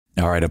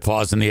All right, a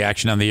pause in the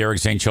action on the Eric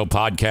Zane Show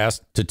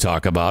podcast to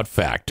talk about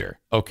Factor.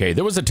 Okay,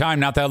 there was a time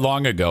not that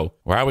long ago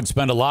where I would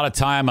spend a lot of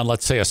time on,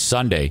 let's say, a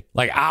Sunday,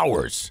 like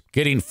hours,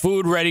 getting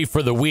food ready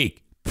for the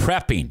week,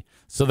 prepping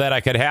so that I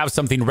could have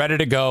something ready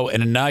to go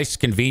in a nice,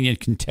 convenient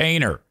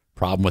container.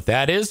 Problem with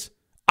that is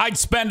I'd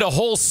spend a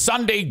whole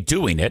Sunday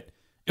doing it.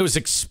 It was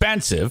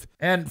expensive.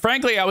 And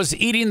frankly, I was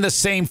eating the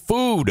same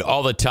food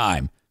all the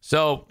time.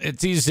 So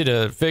it's easy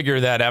to figure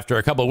that after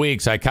a couple of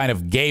weeks, I kind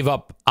of gave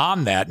up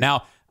on that.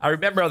 Now, I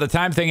remember all the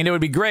time thinking it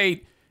would be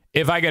great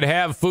if I could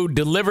have food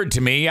delivered to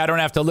me. I don't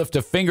have to lift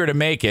a finger to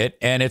make it,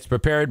 and it's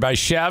prepared by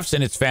chefs,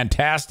 and it's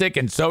fantastic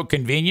and so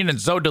convenient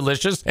and so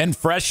delicious and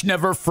fresh,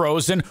 never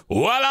frozen.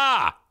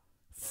 Voila!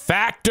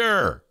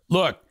 Factor.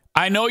 Look,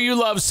 I know you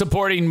love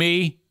supporting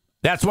me.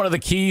 That's one of the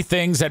key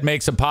things that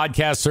makes a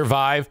podcast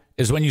survive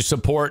is when you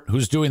support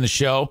who's doing the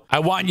show. I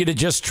want you to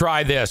just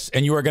try this,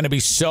 and you are going to be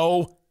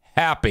so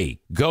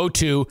happy. Go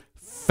to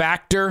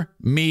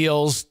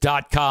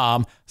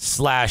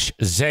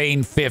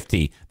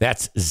factormeals.com/Zane50.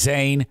 That's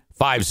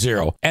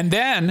Zane50. And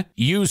then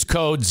use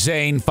code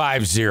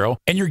Zane50,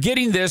 and you're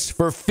getting this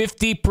for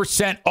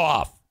 50%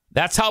 off.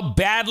 That's how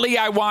badly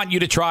I want you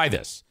to try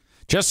this,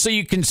 just so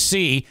you can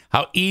see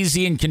how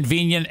easy and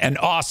convenient and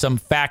awesome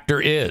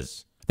Factor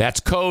is. That's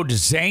code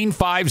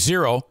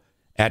Zane50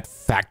 at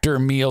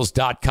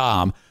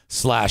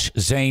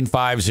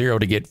factormeals.com/Zane50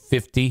 to get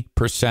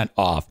 50%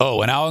 off.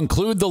 Oh, and I'll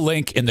include the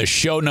link in the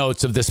show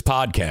notes of this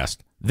podcast.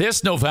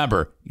 This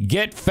November,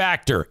 get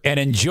Factor and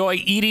enjoy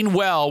eating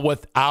well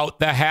without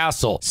the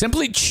hassle.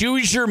 Simply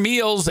choose your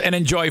meals and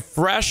enjoy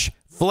fresh,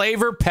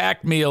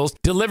 flavor-packed meals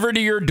delivered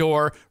to your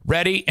door,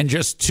 ready in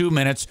just 2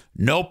 minutes.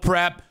 No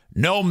prep,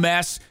 no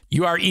mess.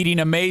 You are eating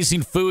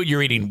amazing food.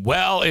 You're eating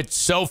well. It's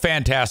so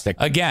fantastic.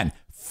 Again,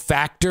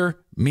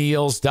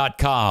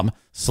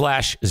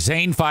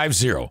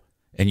 factormeals.com/Zane50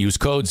 and use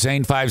code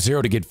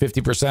Zane50 to get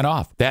 50%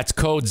 off. That's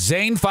code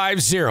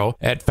Zane50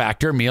 at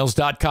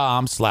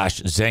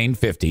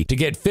factormeals.com/Zane50 to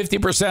get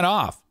 50%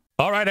 off.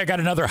 All right, I got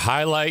another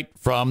highlight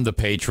from the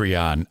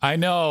Patreon. I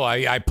know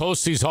I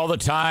post these all the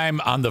time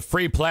on the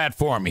free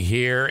platform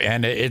here,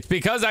 and it's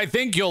because I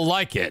think you'll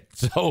like it.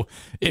 So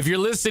if you're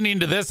listening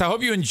to this, I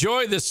hope you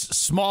enjoy this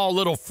small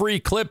little free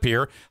clip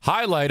here,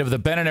 highlight of the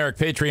Ben and Eric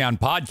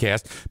Patreon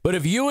podcast. But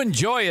if you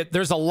enjoy it,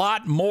 there's a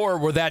lot more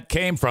where that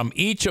came from.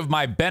 Each of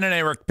my Ben and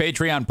Eric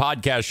Patreon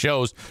podcast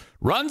shows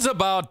runs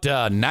about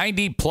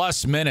 90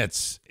 plus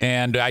minutes,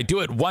 and I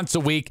do it once a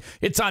week.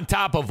 It's on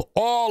top of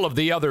all of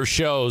the other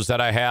shows that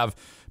I have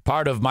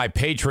part of my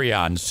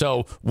Patreon.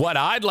 So what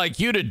I'd like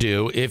you to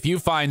do, if you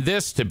find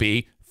this to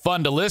be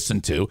fun to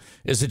listen to,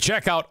 is to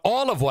check out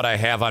all of what I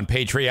have on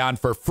Patreon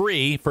for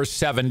free for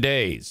 7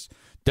 days.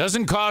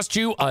 Doesn't cost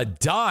you a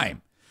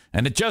dime,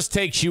 and it just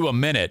takes you a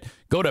minute.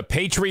 Go to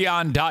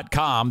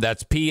patreon.com,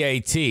 that's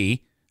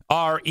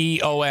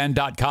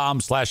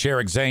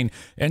patreon.com/Eric Zane,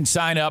 and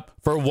sign up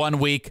for 1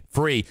 week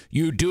free.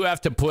 You do have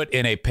to put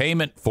in a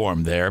payment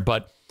form there,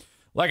 but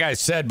like I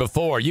said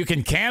before, you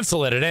can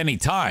cancel it at any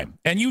time,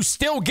 and you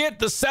still get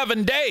the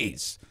 7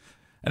 days.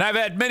 And I've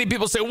had many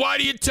people say, why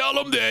do you tell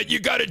them that? You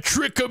got to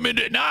trick them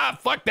into it. Nah,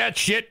 fuck that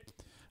shit.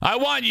 I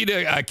want you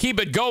to keep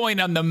it going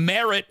on the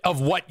merit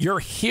of what you're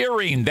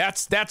hearing.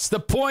 That's the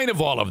point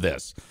of all of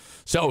this.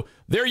 So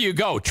there you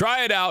go.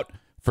 Try it out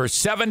for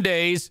 7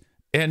 days.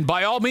 And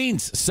by all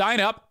means,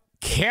 sign up,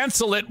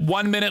 cancel it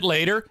 1 minute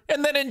later,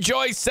 and then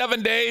enjoy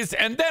 7 days,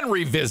 and then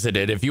revisit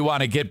it if you want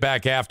to get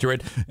back after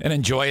it and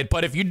enjoy it.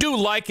 But if you do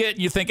like it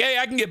and you think, hey,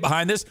 I can get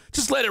behind this,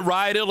 just let it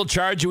ride. It'll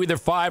charge you either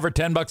 $5 or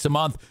 $10 a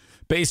month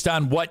based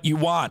on what you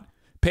want.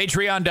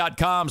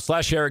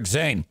 Patreon.com/Eric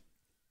Zane.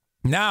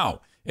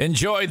 Now,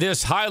 enjoy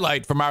this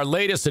highlight from our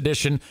latest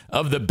edition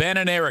of the Ben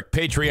and Eric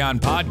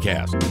Patreon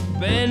podcast.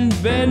 Ben.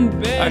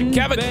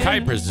 Kevin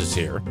Kuipers is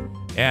here,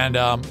 and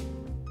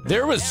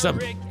there was some.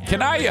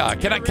 Can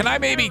I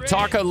maybe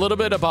talk a little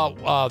bit about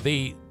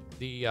the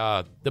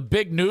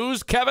big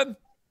news, Kevin?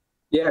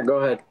 Yeah, go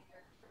ahead.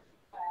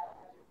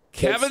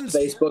 Kevin's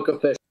it's Facebook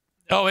official.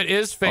 Oh, it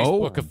is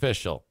Facebook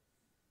official.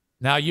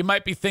 Now you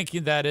might be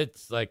thinking that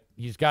it's like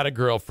he's got a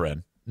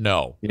girlfriend.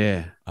 No.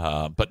 Yeah.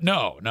 But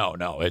no.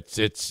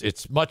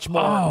 It's much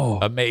more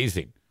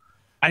amazing.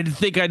 I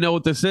think I know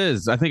what this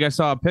is. I think I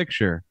saw a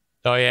picture.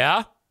 Oh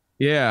yeah?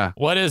 Yeah.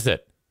 What is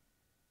it?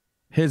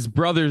 His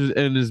brothers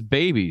and his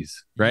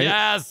babies, right?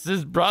 Yes,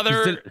 his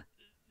brother.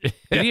 Did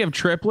he have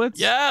triplets?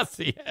 Yes,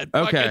 he had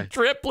fucking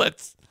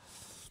triplets.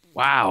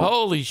 Wow.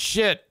 Holy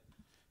shit.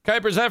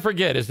 Kuipers, I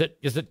forget. Is it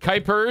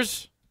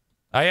Kuipers?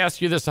 I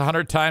ask you this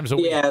 100 times a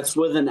week. Yeah, it's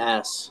with an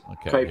S.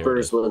 Okay,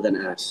 Kuipers with an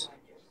S.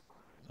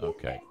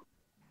 Okay.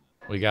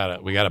 We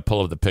gotta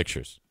pull up the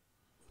pictures.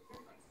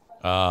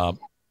 The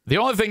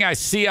only thing I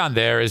see on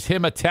there is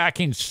him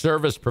attacking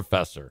Service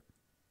Professor.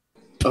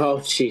 Oh,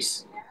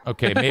 jeez.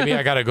 Okay, maybe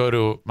I got to go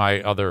to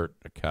my other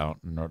account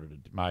in order to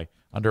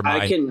under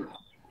my.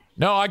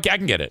 No, I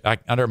can get it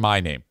under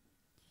my name.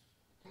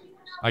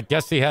 I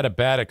guess he had a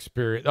bad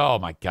experience. Oh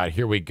my God!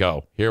 Here we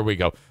go.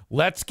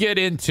 Let's get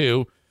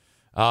into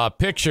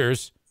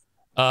pictures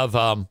of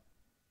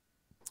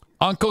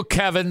Uncle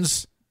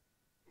Kevin's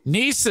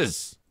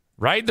nieces,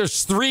 right?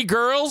 There's 3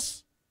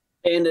 girls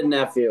And a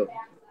nephew.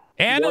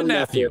 and One a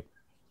nephew.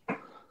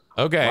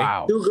 Okay.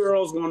 Wow. 2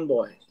 girls, 1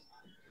 boy.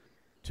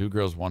 2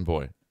 girls, 1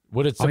 boy.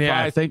 Would it Oh, surprise?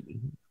 yeah, I think.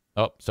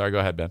 Oh, sorry. Go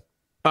ahead, Ben.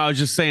 I was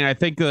just saying, I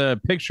think the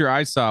picture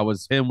I saw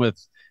was him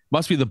with,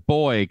 must be the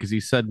boy, because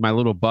he said my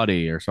little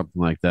buddy or something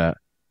like that.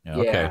 Yeah,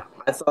 okay. Yeah,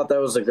 I thought that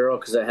was a girl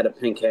because I had a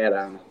pink hat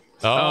on.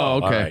 Oh,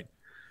 okay. All right.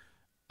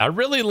 I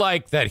really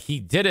like that he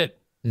did it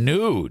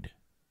nude.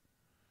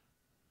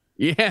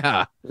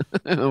 Yeah.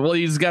 Well,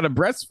 he's got to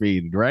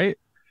breastfeed, right?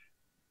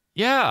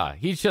 Yeah,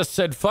 he just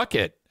said, "Fuck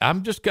it,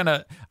 I'm just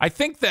gonna." I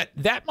think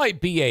that might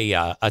be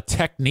a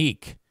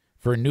technique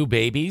for new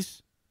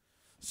babies,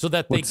 so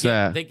that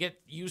they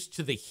get used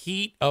to the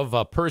heat of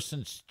a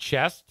person's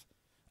chest.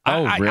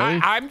 Oh, really?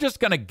 I'm just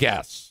gonna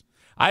guess.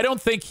 I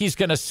don't think he's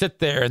gonna sit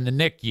there in the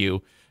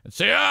NICU and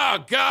say,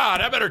 "Oh God,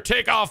 I better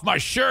take off my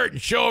shirt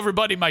and show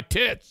everybody my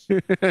tits."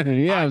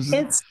 Yeah.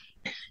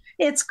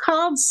 It's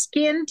called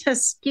skin to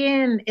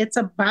skin. It's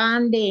a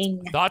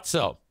bonding Thought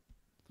so.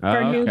 for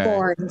Okay.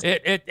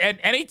 newborns. And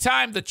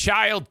anytime the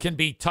child can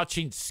be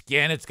touching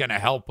skin, it's going to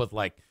help with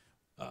like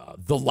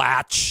the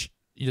latch.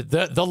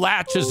 The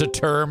latch is a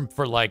term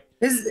for like.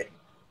 Is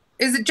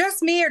it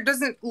just me, or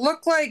does it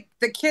look like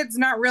the kid's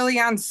not really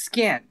on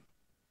skin?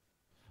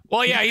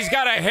 Well, yeah, he's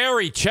got a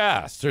hairy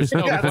chest. There's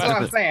no That's what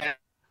I'm question.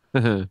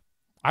 saying.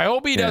 I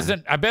hope he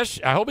doesn't.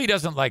 I hope he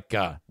doesn't like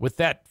with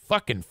that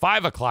fucking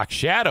 5 o'clock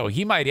shadow.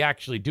 He might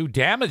actually do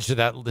damage to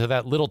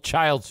that little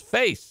child's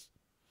face.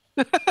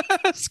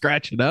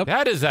 Scratch it up.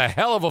 That is a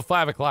hell of a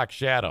 5 o'clock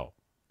shadow.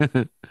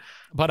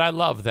 But I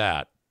love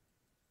that.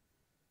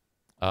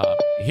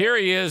 Here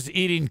he is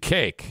eating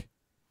cake.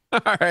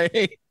 All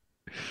right.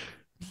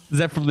 Is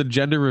that from the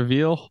gender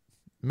reveal?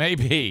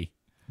 Maybe.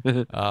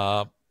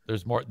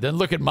 There's more. Then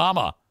look at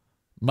Mama.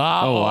 Oh,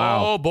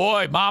 wow. Oh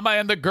boy, Mama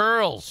and the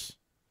girls.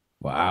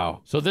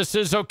 Wow. So this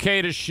is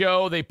okay to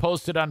show. They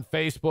posted on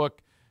Facebook,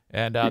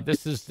 and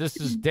this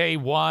is day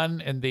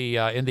 1 in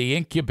the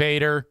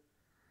incubator.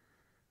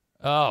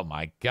 Oh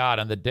my God!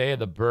 On the day of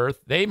the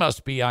birth, they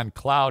must be on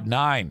cloud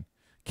 9.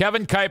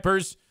 Kevin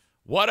Kuipers,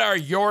 what are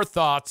your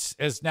thoughts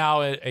as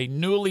now a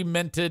newly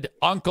minted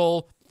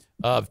uncle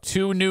of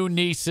 2 new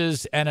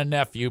nieces and a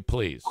nephew?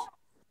 Please.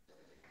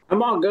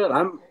 I'm all good.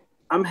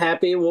 I'm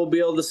happy we'll be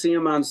able to see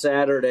him on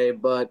Saturday,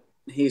 but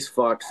he's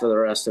fucked for the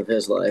rest of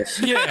his life.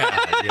 Yeah.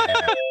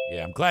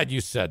 I'm glad you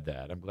said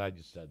that.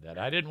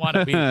 I didn't want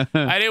to be.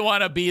 I didn't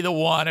want to be the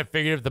one. I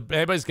figured if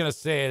anybody's going to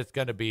say it, it's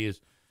going to be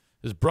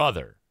his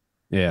brother.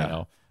 Yeah. You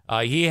know,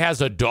 he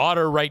has a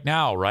daughter right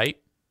now, right?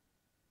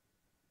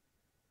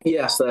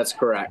 Yes, that's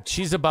correct.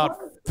 She's about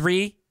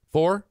 3,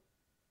 4.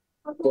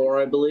 4,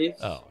 I believe.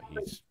 Oh,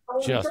 he's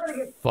just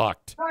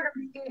fucked.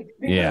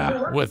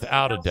 Yeah.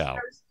 Without a doubt.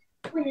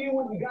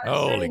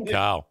 Holy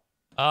cow.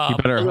 You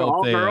better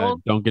hope they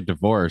don't get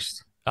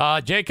divorced.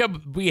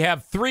 Jacob, we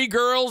have 3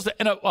 girls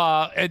and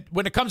and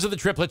when it comes to the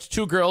triplets,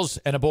 2 girls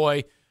and a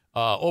boy.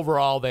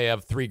 Overall, they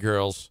have 3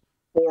 girls.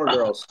 4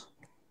 girls.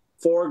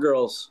 4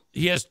 girls.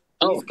 He's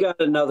got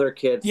another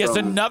kid. He has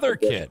another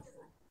kid.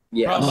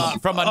 Yes.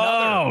 From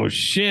another. Oh,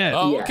 shit.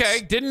 Oh, Yes.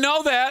 okay. Didn't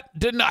know that.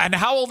 And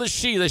how old is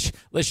she? Is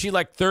she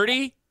like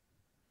 30?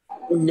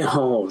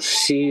 No,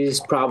 she's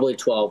probably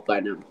 12 by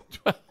now.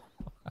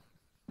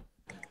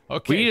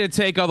 Okay. We need to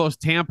take all those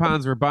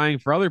tampons we're buying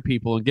for other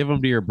people and give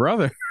them to your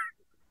brother.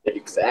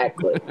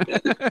 Exactly.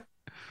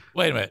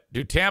 Wait a minute.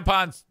 Do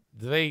tampons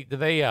do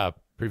they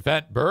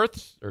prevent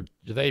births or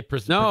do they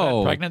prevent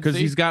No, pregnancy? because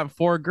he's got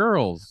 4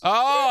 girls.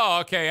 Oh,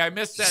 okay. I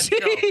missed that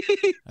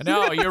joke.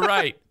 No, you're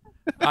right.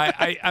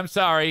 I'm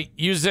sorry.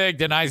 You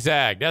zigged and I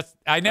zagged.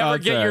 I never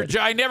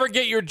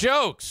get your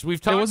jokes. We've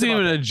talked. It wasn't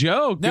about even that. a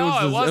joke.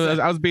 No, it wasn't.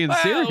 I was being Well,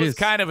 serious. It was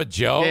kind of a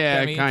joke. Yeah,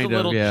 I mean, kind it's a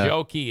little of, yeah.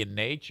 jokey in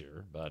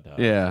nature, but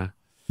Yeah.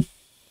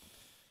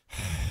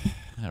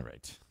 all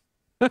right.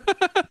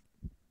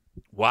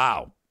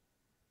 Wow.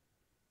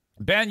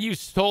 Ben, you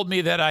told me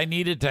that I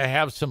needed to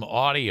have some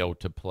audio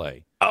to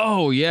play.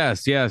 Oh,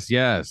 yes.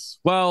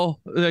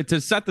 Well,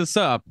 to set this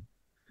up,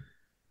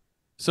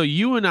 so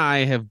you and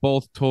I have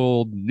both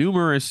told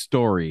numerous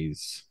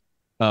stories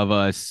of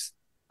us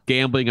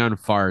gambling on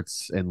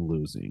farts and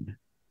losing.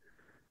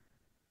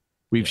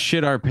 We've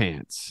shit our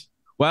pants.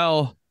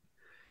 Well,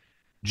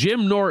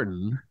 Jim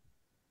Norton,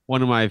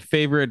 one of my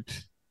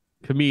favorite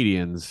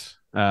comedians,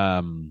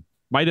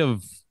 might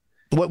have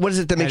What is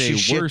it that makes had you a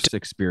shit? worse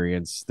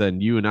experience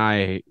than you and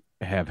I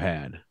have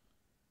had.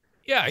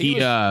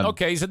 Yeah,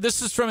 okay. So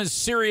this is from his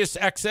Sirius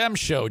XM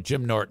show,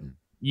 Jim Norton.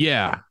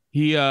 Yeah,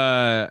 he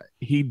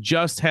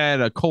just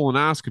had a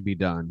colonoscopy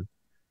done,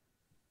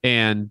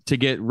 and to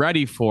get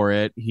ready for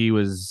it, he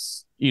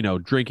was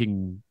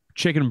drinking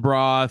chicken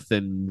broth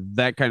and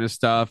that kind of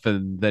stuff,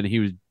 and then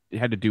he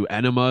had to do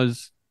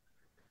enemas,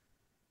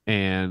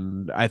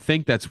 and I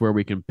think that's where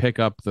we can pick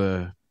up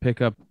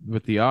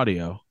with the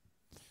audio.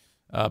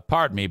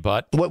 Pardon me,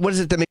 but What is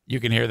it that makes you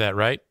can hear that,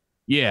 right?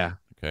 Yeah.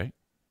 Okay.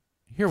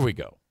 Here we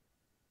go.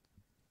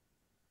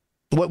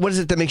 what is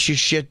it that makes you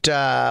shit?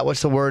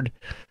 What's the word?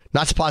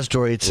 Not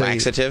suppository. It's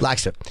laxative.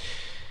 Laxative.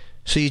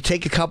 So you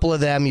take a couple of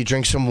them. You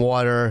drink some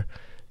water.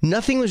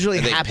 Nothing was really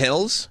happening.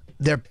 Pills?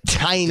 They're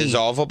tiny.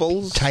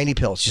 Dissolvables? Tiny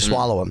pills. You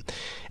swallow them.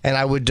 And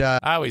I would... I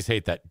always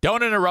hate that.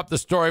 Don't interrupt the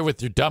story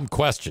with your dumb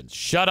questions.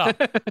 Shut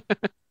up.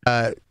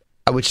 I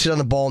would sit on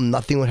the ball.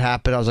 Nothing would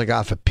happen. I was like,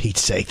 for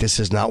Pete's sake, this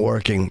is not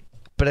working.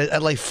 But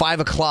at like 5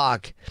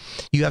 o'clock,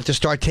 you have to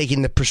start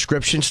taking the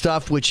prescription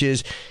stuff, which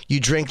is you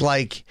drink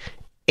like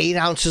 8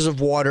 ounces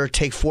of water,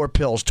 take 4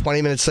 pills.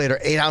 20 minutes later,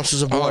 8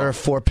 ounces of water,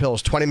 4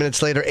 pills. 20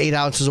 minutes later, 8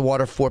 ounces of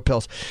water, 4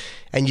 pills.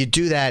 And you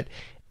do that.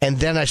 And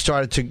then I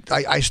started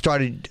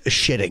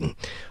shitting.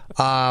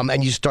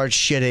 And you start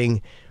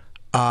shitting.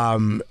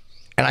 And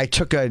I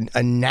took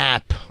a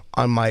nap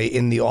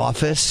in the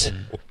office.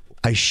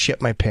 I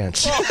shit my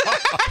pants.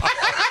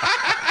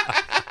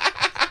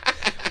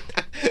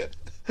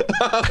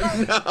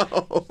 Oh,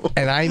 no.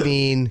 And I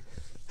mean...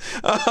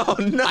 Oh,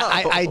 no.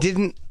 I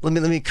didn't... Let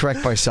me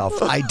correct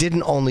myself. I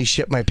didn't only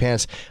shit my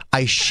pants.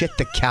 I shit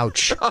the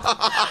couch.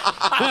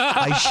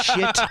 I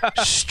shit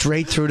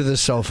straight through to the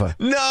sofa.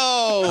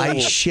 No. I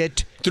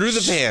shit... Through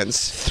the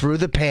pants. Through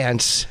the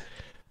pants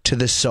to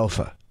the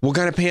sofa. What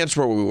kind of pants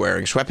were we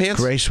wearing? Sweatpants?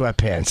 Gray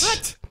sweatpants.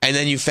 What? And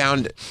then you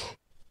found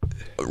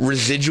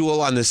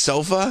residual on the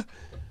sofa?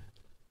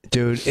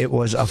 Dude, it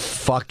was a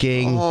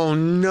fucking... Oh,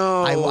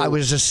 no. I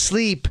was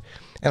asleep,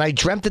 and I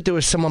dreamt that there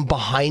was someone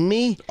behind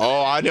me.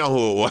 Oh, I know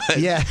who it was.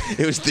 Yeah.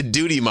 It was the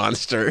duty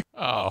monster.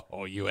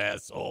 Oh, you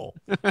asshole.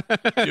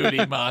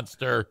 Duty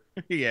monster.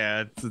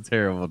 Yeah, it's a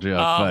terrible joke,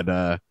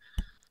 but...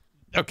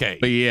 Okay.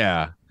 But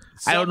yeah.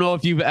 I don't know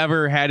if you've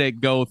ever had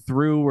it go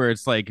through where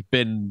it's like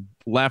been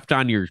left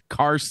on your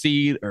car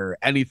seat or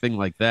anything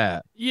like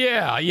that.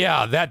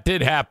 Yeah, that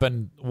did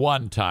happen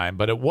one time,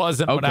 but it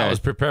wasn't when I was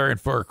preparing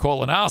for a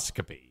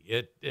colonoscopy.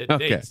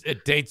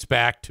 It dates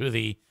back to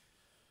the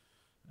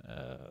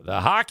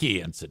hockey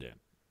incident.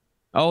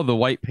 Oh, the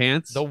white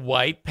pants? The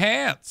white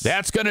pants.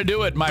 That's going to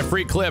do it. My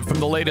free clip from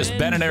the latest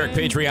Ben and Eric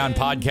Patreon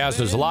podcast.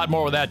 There's a lot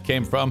more where that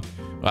came from.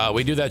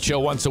 We do that show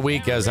once a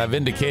week, as I've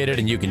indicated,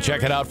 and you can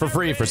check it out for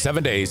free for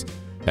 7 days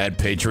at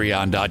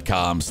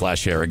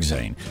patreon.com/Eric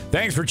Zane.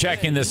 Thanks for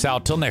checking this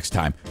out. Till next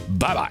time.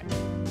 Bye-bye.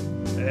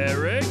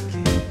 Eric.